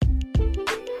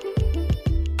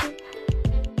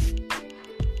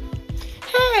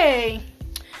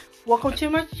Welcome to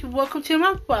my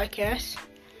podcast.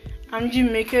 I'm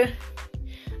Jamaica.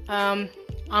 I'm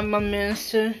a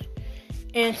minister,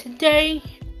 and today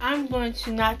I'm going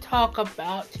to not talk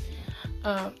about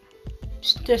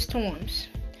the storms.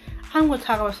 I'm going to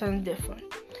talk about something different.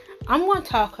 I'm going to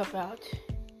talk about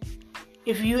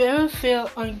if you ever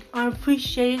feel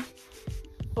unappreciated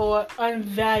or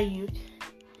unvalued,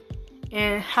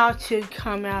 and how to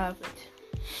come out of it.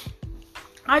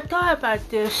 I thought about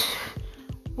this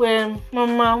when my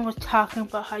mom was talking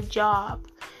about her job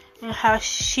and how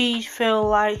she felt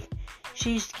like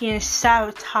she's getting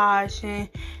sabotaged and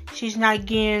she's not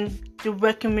getting the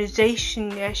recognition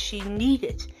that she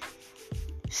needed.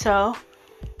 So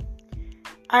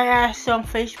I asked on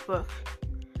Facebook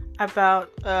about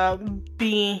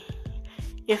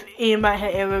if anybody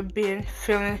had ever been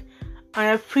feeling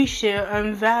unappreciated,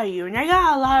 unvalued, and I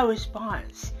got a lot of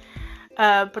response.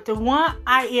 But the one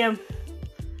I am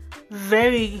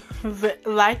very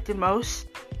like the most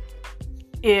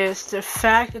is the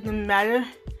fact of the matter.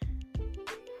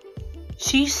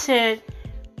 She said,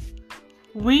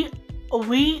 we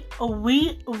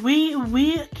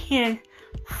can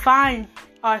find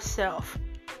ourselves,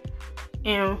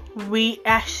 and we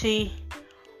actually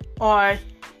are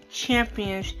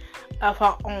champions of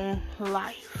our own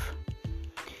life.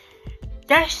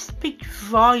 That speaks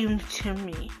volumes to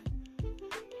me,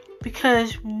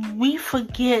 because we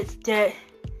forget that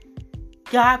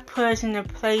God put us in a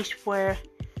place where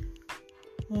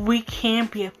we can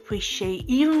be appreciated,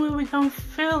 even when we don't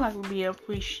feel like we're being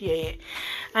appreciated.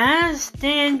 I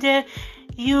understand that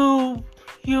you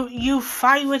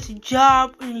fight with a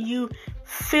job and you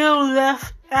feel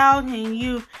left out and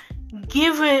you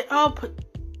give it up, but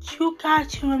you got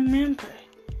to remember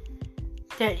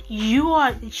that you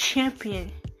are the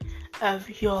champion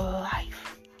of your life.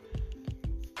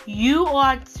 You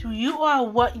are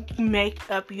what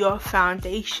make up your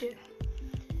foundation.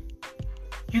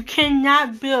 You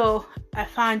cannot build a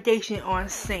foundation on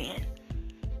sand.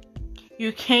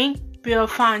 You can't build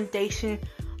a foundation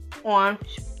on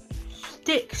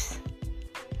sticks.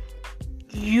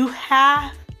 You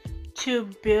have to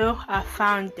build a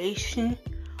foundation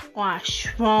on a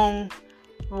strong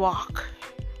rock.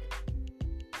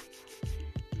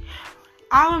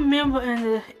 I remember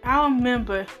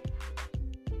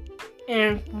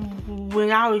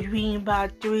when I was reading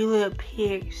about Three Little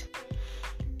Pigs,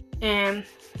 and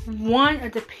one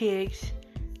of the pigs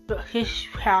built his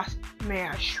house made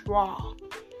of straw.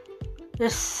 The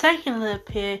second little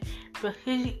pig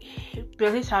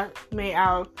built his house made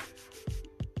out of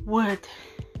wood,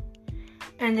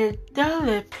 and the third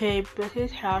little pig built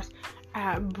his house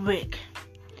out of brick.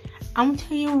 I'm gonna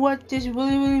tell you what this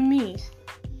really means.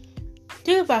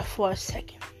 Think about it for a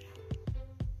second.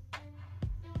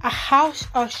 A house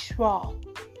of straw.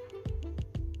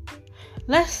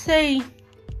 Let's say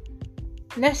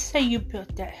you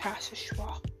built that house of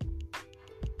straw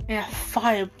and a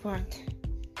fire burnt.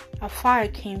 A fire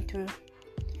came through.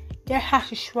 That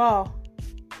house of straw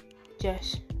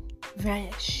just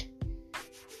vanished.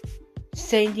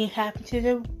 Same thing happened to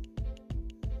the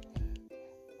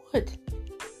wood.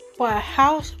 But a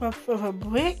house of a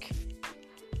brick,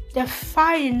 the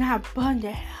fire did not burn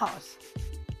the house,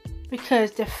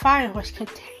 because the fire was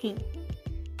contained.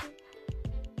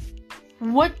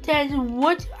 What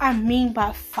I mean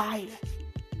by fire,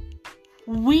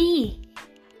 we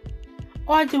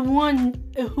are the one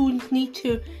who need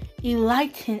to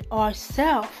enlighten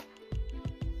ourselves.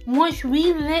 Once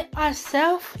we lit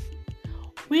ourselves,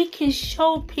 we can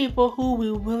show people who we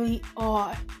really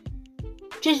are.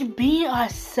 Just being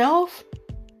ourselves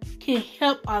can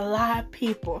help a lot of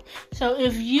people. So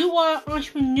if you are an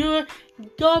entrepreneur,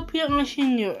 go be an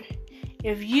entrepreneur.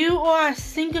 If you are a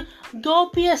singer, go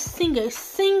be a singer.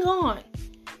 Sing on.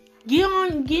 Get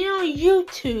on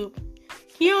YouTube.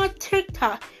 Get on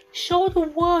TikTok. Show the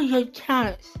world your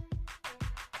talents.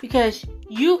 Because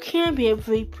you can be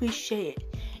appreciated.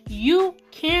 You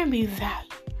can be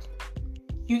valued.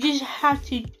 You just have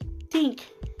to think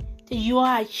that you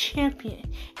are a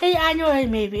champion. Hey, I know it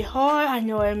may be hard. I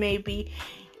know it may be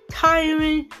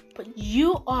tiring. But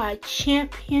you are a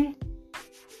champion.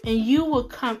 And you will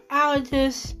come out of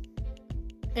this,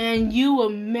 and you will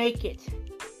make it.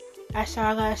 That's all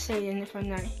I gotta say in the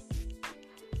night.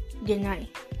 Good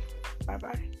night.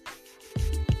 Bye-bye.